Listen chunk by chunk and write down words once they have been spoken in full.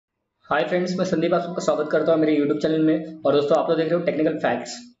Hi friends, मैं संदीप आप सबका स्वागत करता हूं मेरे यूट्यूब चैनल में। और दोस्तों, आप लोग देख रहे हो टेक्निकल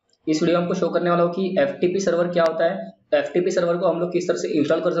फैक्ट्स। इस वीडियो में आपको शो करने वाला हूं कि एफटीपी सर्वर क्या होता है, एफटीपी सर्वर को हम लोग किस तरह से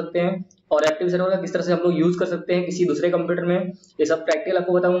इंस्टॉल कर सकते हैं और एफटीपी सर्वर का किस तरह से हम लोग यूज कर सकते हैं किसी दूसरे कंप्यूटर में। ये सब प्रैक्टिकल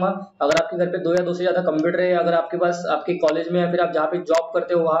आपको बताऊंगा। अगर आपके घर पे दो या दो से ज्यादा कंप्यूटर है, अगर आपके पास आपके कॉलेज में या फिर आप जहाँ पे जॉब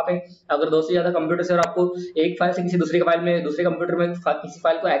करते हो वहाँ पे अगर दो से ज्यादा कंप्यूटर है और आपको एक फाइल से किसी दूसरे फाइल में दूसरे कंप्यूटर में किसी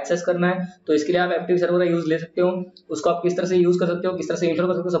फाइल को एक्सेस करना है, तो इसके लिए आप एफटीपी सर्वर का यूज ले सकते हो। उसको आप किस तरह से यूज कर सकते हो, किस तरह से इंस्टॉल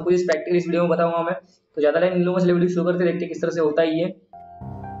कर सकते हो, सब कुछ इस प्रैक्टिकल इस वीडियो में बताऊंगा मैं। तो ज्यादा टाइम इन लोगों से वीडियो शुरू करते देखते किस तरह से होता है ये।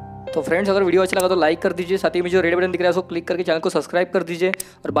 तो फ्रेंड्स, अगर वीडियो अच्छा लगा तो लाइक कर दीजिए, साथ ही में जो रेड बटन दिख रहा है उसको क्लिक करके चैनल को सब्सक्राइब कर दीजिए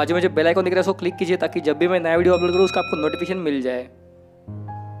और बाजू में जो बेल आइकन दिख रहा है उसको क्लिक कीजिए ताकि जब भी मैं नया वीडियो अपलोड करूँ उसका आपको नोटिफिकेशन मिल जाए।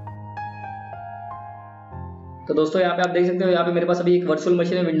 तो दोस्तों, यहाँ पे आप देख सकते हो, यहाँ पे मेरे पास अभी एक वर्चुअल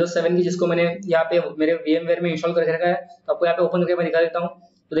मशीन है विंडोज 7 की, जिसको मैंने यहाँ पे मेरे VMware में इंस्टॉल करके रखा है। तो आपको यहाँ पे ओपन करके मैं दिखा देता हूँ।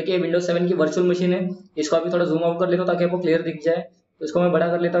 तो देखिए, विंडोज 7 की वर्चुअल मशीन है। इसको अभी थोड़ा जूम आउट कर लेता हूँ ताकि आपको क्लियर दिख जाए। तो इसको मैं बड़ा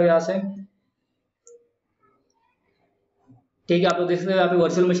कर लेता हूँ यहाँ से। ठीक है, आप लोग देख सकते हो यहाँ पे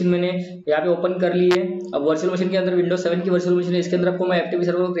वर्चुअल मशीन मैंने यहाँ पे ओपन कर ली है। अब वर्चुअल मशीन के अंदर विंडोज 7 की वर्चुअल मशीन है, इसके अंदर आपको मैं एफटीपी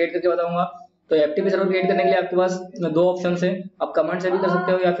सर्वर को क्रिएट करके बताऊंगा। तो एफटीपी सर्वर क्रिएट करने के लिए आपके पास दो ऑप्शन है। आप कमांड से भी कर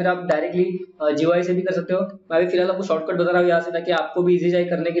सकते हो या फिर आप डायरेक्टली जीयूआई से भी कर सकते हो। मैं अभी फिलहाल आपको शॉर्टकट बता रहा हूँ यहाँ से, ताकि आपको भी इजी जाए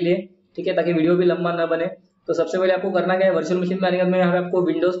करने के लिए। ठीक है, ताकि वीडियो भी लंबा ना बने। तो सबसे पहले आपको करना क्या है, वर्चुअल मशीन में आने के बाद में यहाँ पे आपको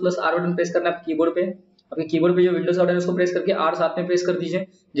Windows plus are button press करना है कीबोर्ड पे। आपके कीबोर्ड पे जो विंडोज बटन है उसको प्रेस करके आर साथ में प्रेस कर दीजिए।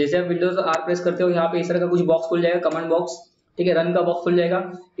 जैसे आप विंडोज आर प्रेस करते हो, यहाँ पे इस तरह का कुछ बॉक्स खुल जाएगा, कमांड बॉक्स। ठीक है, रन का बॉक्स खुल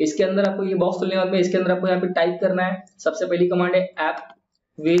जाएगा। इसके अंदर आपको ये बॉक्स खुलने के बाद में इसके अंदर आपको यहाँ पे टाइप करना है। सबसे पहली कमांड है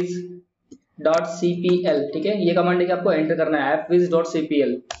appwiz.cpl। ठीक है, ये कमांड लेके आपको एंटर करना है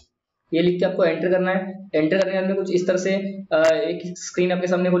appwiz.cpl। ये लिख के आपको एंटर करना है। एंटर करने के बाद में कुछ इस तरह से एक स्क्रीन आपके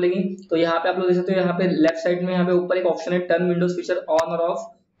सामने खुलेगी। तो यहाँ पे आप लोग देख सकते हो, यहाँ पे लेफ्ट साइड में यहाँ पे ऊपर एक ऑप्शन है टर्न विंडोज फीचर ऑन और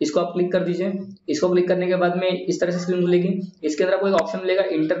ऑफ। इसको आप क्लिक कर दीजिए। इसको क्लिक करने के बाद में इस तरह से स्क्रीन खुलेगी। इसके अंदर आपको एक ऑप्शन मिलेगा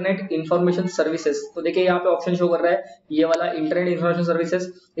इंटरनेट इन्फॉर्मेशन सर्विसेज। तो देखिए, यहाँ पे ऑप्शन शो कर रहा है ये वाला इंटरनेट इन्फॉर्मेशन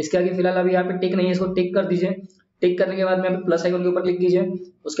सर्विसेज। इसके आगे फिलहाल अभी यहाँ पे टिक नहीं है, इसको टिक कर दीजिए। टिक करने के बाद में यहाँ पे प्लस आइकन के ऊपर क्लिक कीजिए।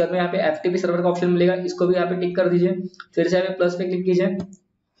 उसके बाद में यहाँ पे एफटीपी सर्वर का ऑप्शन मिलेगा, इसको भी यहाँ पे टिक कर दीजिए। फिर से यहाँ पे प्लस पे क्लिक कीजिए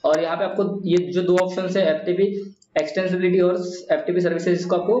और यहाँ पे आपको ये जो दो ऑप्शन है एफटीपी एक्सटेंसिबिलिटी और एफटीपी सर्विसेज,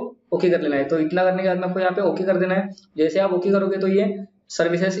 इसको आपको ओके कर लेना है। तो इतना करने के बाद में आपको यहाँ पे ओके कर देना है। जैसे आप ओके करोगे तो ये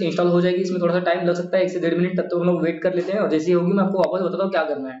सर्विसेज इंस्टॉल हो जाएगी। इसमें थोड़ा सा टाइम लग सकता है, 1 से 1.5 मिनट, तब तक हम लोग वेट कर लेते हैं और जैसे ही होगी मैं आपको वापस बताता हूँ क्या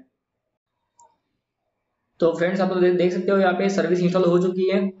करना है। तो फ्रेंड्स, आप लोग देख सकते हो यहाँ पे सर्विस इंस्टॉल हो चुकी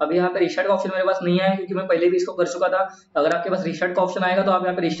है। अभी यहाँ पे रिस्टार्ट का ऑप्शन मेरे पास नहीं आया क्योंकि मैं पहले भी इसको कर चुका था। अगर आपके पास रिस्टार्ट का ऑप्शन आएगा तो आप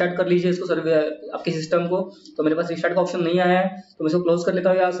यहाँ पे रिस्टार्ट कर लीजिए इसको, आपके सिस्टम को। तो मेरे पास रिस्टार्ट का ऑप्शन नहीं आया है, तो मैं इसको क्लोज कर लेता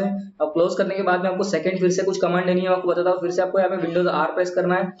हूँ यहाँ से। अब क्लोज करने के बाद में आपको सेकंड फिर से कुछ कमांड देनी है, आपको बताता हूँ। फिर से आपको यहाँ पे विंडोज आर प्रेस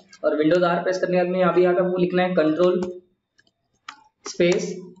करना है और विंडोज आर प्रेस करने के बाद में अभी यहाँ पे आपको लिखना है कंट्रोल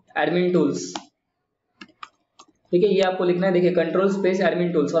स्पेस एडमिन टूल्स। ठीक है, ये आपको लिखना है, देखिए कंट्रोल स्पेस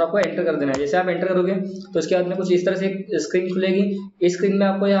एडमिन टूल्स, और आपको एंटर कर देना है। जैसे आप एंटर करोगे तो इसके बाद में कुछ इस तरह से स्क्रीन खुलेगी। इस स्क्रीन में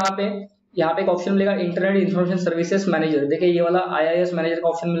आपको यहाँ पे एक ऑप्शन मिलेगा इंटरनेट इन्फॉर्मेशन सर्विसेज मैनेजर। देखिए, ये वाला IIS मैनेजर का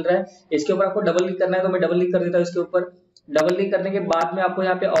ऑप्शन मिल रहा है। इसके ऊपर आपको डबल क्लिक करना है, तो मैं डबल क्लिक कर देता हूँ इसके ऊपर। डबल क्लिक करने के बाद में आपको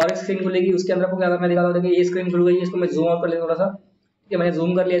यहाँ पे और एक स्क्रीन खुलेगी, उसके अंदर आपको क्या करना दिखा रहा हूँ। देखिए, ये स्क्रीन खुल गई है, इसको मैं जूम आउट कर लेता हूँ थोड़ा सा। ठीक है, मैंने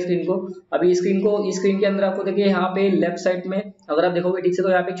जूम कर लिया स्क्रीन को। अभी इस स्क्रीन के अंदर आपको देखिए यहाँ पे लेफ्ट साइड में अगर आप देखोगे ठीक से, तो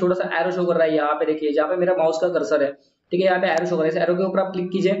यहाँ पे एक छोटा सा एरो शो कर रहा है। यहाँ पे देखिए, जहाँ पे मेरा माउस का कर्सर है। ठीक है, यहाँ पे एरो शो करेगा, इस एरो के ऊपर आप क्लिक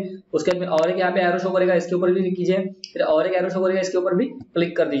कीजिए। उसके बाद और एक यहाँ पे एरो शो करेगा, इसके ऊपर भी क्लिक कीजिए। फिर और एक एरो शो करेगा, इसके ऊपर भी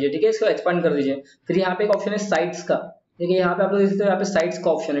क्लिक कर दीजिए। ठीक है, इसको एक्सपांड कर दीजिए। फिर यहाँ पे एक ऑप्शन है साइट्स का। देखिए, यहाँ पे आप लोग देख सकते हो, यहाँ पे साइट्स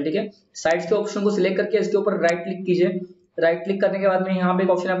का ऑप्शन है। ठीक है, साइट्स के ऑप्शन को सिलेक्ट करके इसके ऊपर राइट क्लिक कीजिए। राइट क्लिक करने के बाद में यहाँ पे एक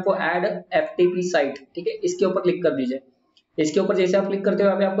ऑप्शन है आपको ऐड एफटीपी साइट। ठीक है, इसके ऊपर क्लिक कर दीजिए। इसके ऊपर जैसे आप क्लिक करते हो,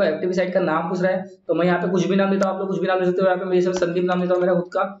 यहाँ पे आपको एफटीपी साइट का नाम पूछ रहा है, तो मैं यहाँ पे कुछ भी नाम देता हूँ, आप लोग कुछ भी नाम दे सकते हो। यहाँ पे मेरे संदीप नाम देता हूँ मेरा खुद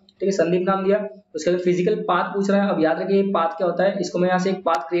का। ठीक है, संदीप नाम दिया। उसके बाद फिजिकल पाथ पूछ रहा है। अब याद रखिए पाथ क्या होता है, इसको मैं यहाँ से एक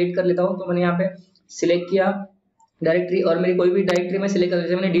पाथ क्रिएट कर लेता हूँ। तो मैंने यहाँ पे सिलेक्ट किया डायरेक्टरी, और मेरी कोई भी डायरेक्टरी में सिलेक्ट कर,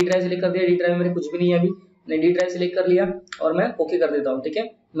 जैसे मैंने डी ड्राइव सिलेक्ट कर दिया। डी ड्राइव मेरे कुछ भी नहीं है अभी, मैंने डी ड्राइव सिलेक्ट कर लिया और मैं ओके कर देता हूँ। ठीक है,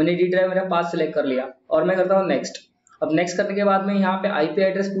 मैंने डी ड्राइव मेरा पाथ सिलेक्ट कर लिया और मैं करता हूँ नेक्स्ट। अब नेक्स्ट करने के बाद में यहाँ पे आईपी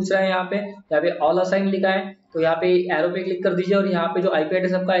एड्रेस पूछ रहा है। यहाँ पे ऑल असाइन लिखा है, तो यहाँ पे एरो पे क्लिक कर दीजिए और यहाँ पे जो आईपी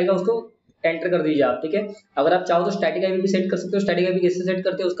एड्रेस आपका आएगा उसको एंटर कर दीजिए आप। ठीक है, अगर आप चाहो तो स्टैटिक आईपी भी सेट कर सकते हो। स्टैटिक आईपी कैसे सेट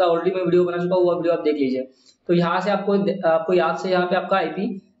करते हो उसका ऑलरेडी मैं वीडियो बना चुका हूँ, वो वीडियो आप देख लीजिए। तो यहाँ से आपको याद से यहाँ पे आपका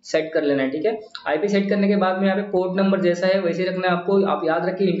आईपी सेट कर लेना है। ठीक है, आईपी सेट करने के बाद में यहाँ पे पोर्ट नंबर जैसा है वैसे ही रखना है आपको। आप याद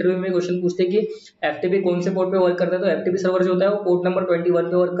रखिए, इंटरव्यू में क्वेश्चन पूछते हैं कि एफटीपी कौन से पोर्ट पे वर्क करता है, तो एफटीपी सर्वर जो होता है वो पोर्ट नंबर 21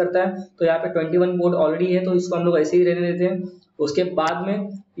 पे वर्क करता है। तो यहाँ पे 21 पोर्ट ऑलरेडी है, तो इसको हम लोग ऐसे ही रहने देते हैं। उसके बाद में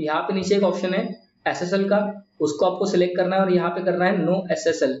यहाँ पे नीचे एक ऑप्शन है SSL का, उसको आपको सिलेक्ट करना है और यहाँ पे करना है नो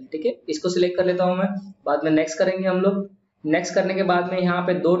SSL। ठीक है, इसको सिलेक्ट कर लेता हूँ मैं। बाद में नेक्स्ट करेंगे हम लोग। नेक्स्ट करने के बाद में यहाँ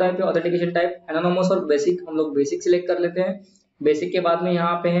पे दो टाइप है ऑथेंटिकेशन टाइप, एनोनिमस और बेसिक। हम लोग बेसिक सिलेक्ट कर लेते हैं। बेसिक के बाद में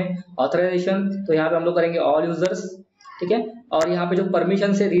यहाँ पे है ऑथराइजेशन, तो यहाँ पे हम लोग करेंगे ऑल यूजर्स, ठीक है। और यहाँ पे जो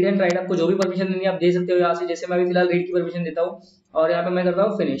परमिशन से रीड एंड राइट, आपको जो भी परमिशन देनी है आप दे सकते हो यहाँ से, जैसे मैं अभी फिलहाल रीड की परमिशन देता हूँ और यहाँ पे मैं करता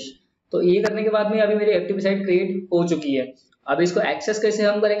हूँ फिनिश। तो ये करने के बाद में अभी मेरी एफटीपी साइट क्रिएट हो चुकी है। अब इसको एक्सेस कैसे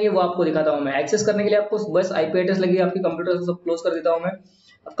हम करेंगे वो आपको दिखाता हूँ मैं। एक्सेस करने के लिए आपको बस आईपी एड्रेस लगी, आपके कंप्यूटर से सब क्लोज कर देता हूँ मैं।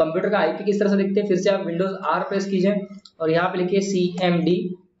 अब कंप्यूटर का आईपी किस तरह से दिखते हैं, फिर से आप विंडोज आर प्रेस कीजिए और यहाँ पे लिखिए CMD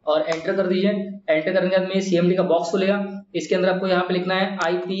और एंटर कर दीजिए। एंटर करने के बाद में CMD का बॉक्स खुलेगा, इसके अंदर आपको यहाँ पे लिखना है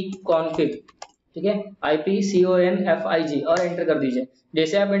IP config, ठीक है, IPCONFIG और एंटर कर दीजिए।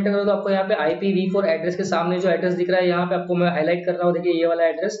 जैसे आप एंटर करो तो आपको यहाँ पे IPv4 एड्रेस के सामने जो एड्रेस दिख रहा है यहाँ पे आपको मैं हाईलाइट कर रहा हूँ, देखिए ये वाला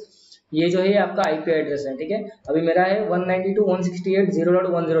एड्रेस, ये जो है आपका आईपी एड्रेस है, ठीक है। अभी मेरा है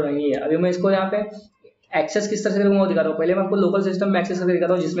 192.168.0.109 ये है। अभी मैं इसको यहाँ पे एक्सेस किस तरह से करूँगा वो दिखाता हूँ। पहले मैं आपको लोकल सिस्टम में एक्सेस करके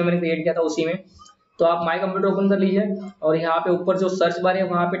दिखाता हूँ जिसमें मैंने क्रिएट किया था उसी में। तो आप माय कंप्यूटर ओपन कर लीजिए और यहाँ पे ऊपर जो सर्च बार है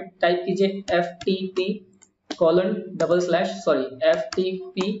वहाँ पे टाइप कीजिए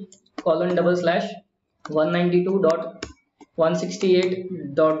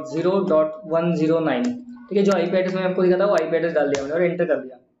ठीक है। जो आईपी एड्रेस मैंने आपको दिखा था वो आईपी एड्रेस डाल दिया मैंने और एंटर कर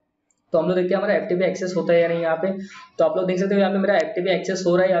दिया। तो हम लोग देखते हैं हमारा एफटीपी एक्सेस होता है या नहीं यहाँ पे। तो आप लोग देख सकते हो यहाँ पे मेरा एफटीपी एक्सेस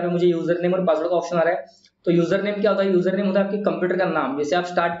हो रहा है। यहाँ पे मुझे यूजर नेम और पासवर्ड का ऑप्शन आ रहा है। तो यूजर नेम क्या होता है, यूजर नेम होता है आपके कंप्यूटर का नाम। जैसे आप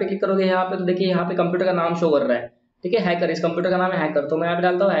स्टार्ट पे क्लिक करोगे यहाँ पे तो देखिए यहाँ पे कंप्यूटर का नाम शो कर रहा है, ठीक है, हैकर, इस कंप्यूटर का नाम है हैकर, तो मैं यहाँ पे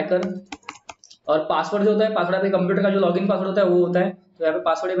डालता हूँ हैकर। और पासवर्ड जो होता है, पासवर्ड आपके कंप्यूटर का जो लॉगिन पासवर्ड होता है वो होता है। तो यहाँ पे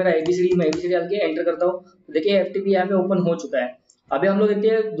पासवर्ड है मेरा ABCD, मैं ABCD डाल के एंटर करता हूँ। देखिए एफटीपी यहाँ पे ओपन हो चुका है। अभी हम लोग देखते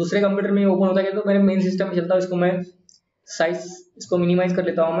हैं दूसरे कंप्यूटर में ओपन होता है, तो मेरे मेन सिस्टम में चलता है, इसको मैं साइज इसको मिनिमाइज कर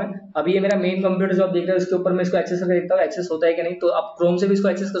लेता हूं मैं। अभी ये मेरा मेन कंप्यूटर जो आप देख रहे हो इसके ऊपर मैं इसको एक्सेस करके देखता हूँ एक्सेस होता है कि नहीं। तो आप क्रोम से भी इसको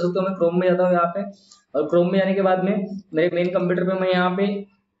एक्सेस कर सकते हो। मैं क्रोम में जाता हूँ यहाँ पे और क्रोम में जाने के बाद में मेरे मेन कंप्यूटर पे मैं यहाँ पे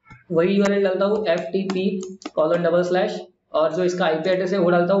वही यूआरएल डालता हूँ FTP:/ और जो इसका आईपी एड्रेस है वो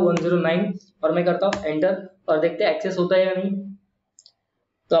डालता हूँ 109 और मैं करता हूँ एंटर और देखते हैं एक्सेस होता है या नहीं।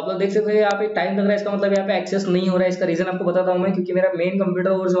 तो आप लोग देख सकते हैं यहाँ पे टाइम लग रहा है, इसका मतलब यहाँ पे एक्सेस नहीं हो रहा है। इसका रीजन आपको बताता हूँ मैं, क्योंकि मेरा मेन कंप्यूटर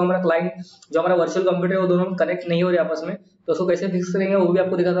और जो हमारा क्लाइंट जो हमारा वर्चुअल कंप्यूटर है वो दोनों कनेक्ट नहीं हो रहे आपस में। तो उसको कैसे फिक्स करेंगे वो भी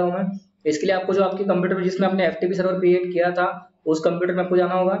आपको दिखाता हूँ मैं। इसके लिए आपको जो आपके कंप्यूटर में जिसमें आपने FTP सर्वर क्रिएट किया था उस कंप्यूटर में आपको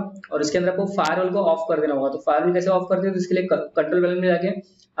जाना होगा और इसके अंदर आपको फायरवॉल को ऑफ कर देना होगा। तो फायरवॉल कैसे ऑफ करते हैं, तो इसके लिए कंट्रोल पैनल में जाके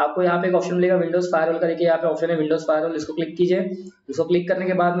आपको यहाँ पे एक ऑप्शन मिलेगा विंडोज फायरवॉल का। देखिए यहाँ पे ऑप्शन है विंडोज फायरवॉल, इसको क्लिक कीजिए। इसको क्लिक करने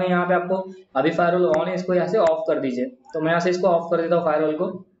के बाद में यहाँ पे आपको अभी फायरवॉल ऑन है, इसको यहाँ से ऑफ कर दीजिए। तो मैं यहाँ से इसको ऑफ कर देता हूँ फायरवॉल को,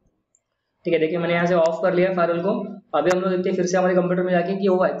 ठीक है। देखिए मैंने यहाँ से ऑफ कर लिया फायरवॉल को। अभी हम लोग देखते हैं फिर से हमारे कंप्यूटर में जाके कि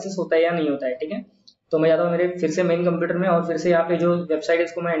वो एक्सेस होता है या नहीं होता है, ठीक है। तो मैं जाता हूँ मेरे फिर से मेन कंप्यूटर में और फिर से यहाँ पे जो वेबसाइट है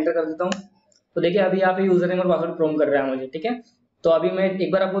इसको मैं एंटर कर देता हूँ। तो देखिए अभी यहाँ पे यूजर नेम और पासवर्ड प्रॉम्प्ट कर रहा है मुझे, ठीक है। तो अभी मैं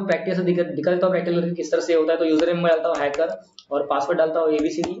एक बार आपको प्रैक्टिस से दिखा देता हूँ प्रैक्टिकल किस तरह से होता है। तो यूजर नेम में डालता हूँ हैकर और पासवर्ड डालता हूँ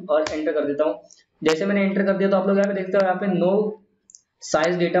ABCD और एंटर कर देता हूँ। जैसे मैंने एंटर कर दिया तो आप लोग यहाँ पे देखते हो यहाँ पे no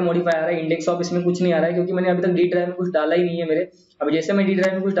size data modify a रहा है, इंडेक्स ऑफ इसमें कुछ नहीं आ रहा है क्योंकि मैंने अभी तक डी ड्राइव में कुछ डाला ही नहीं है मेरे। अभी जैसे मैं डी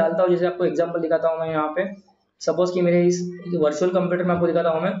ड्राइव में कुछ डालता हूँ, जैसे आपको एग्जांपल दिखाता हूँ मैं यहाँ पे, सपोज कि मेरे इस वर्चुअल कंप्यूटर में आपको दिखाता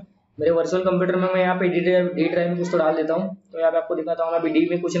हूँ मैं, मेरे वर्चुअल कंप्यूटर में मैं यहाँ पे डी ड्राइव में कुछ तो डाल देता हूँ। तो यहाँ पे आपको दिखाता हूँ, अभी डी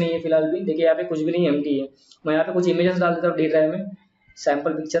में कुछ नहीं है फिलहाल भी, देखिए यहाँ पे कुछ भी नहीं एम्प्टी है। मैं यहाँ पे कुछ इमेजेस डाल देता हूँ डी ड्राइव में,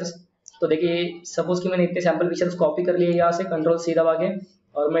 सैम्पल पिक्चर्स। तो देखिए सपोज कि मैंने इतने सैम्पल पिक्चर्स कॉपी कर लिए यहाँ से Ctrl+C दबा के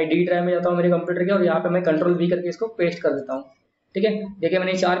और मैं डी ड्राइव में जाता हूँ मेरे कंप्यूटर के और यहाँ पे मैं Ctrl+V करके इसको पेस्ट कर देता हूँ, ठीक है। देखिए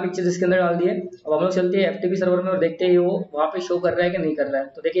मैंने 4 पिक्चर्स इसके अंदर डाल दिए। अब हम लोग चलते हैं FTP सर्वर में और देखते हैं वो वहाँ पे शो कर रहा है कि नहीं कर रहा है।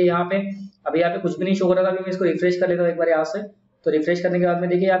 तो देखिए यहाँ पे अभी यहाँ पे कुछ भी नहीं शो कर रहा था। अभी मैं इसको रिफ्रेश कर लेता हूँ एक बार यहाँ से। तो रिफ्रेश करने के बाद में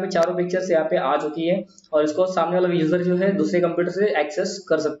देखिए यहाँ पे चारों पिक्चर्स यहाँ पे आ चुकी है और इसको सामने वाला यूजर जो है दूसरे कंप्यूटर से एक्सेस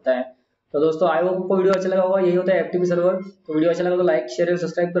कर सकता है। तो दोस्तों आई होप आपको वीडियो अच्छा लगा होगा। यही होता है FTP सर्वर। तो वीडियो अच्छा लगा तो लाइक शेयर एंड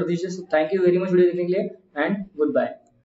सब्सक्राइब कर दीजिए। Thank you very much video देखने के लिए एंड गुड बाय।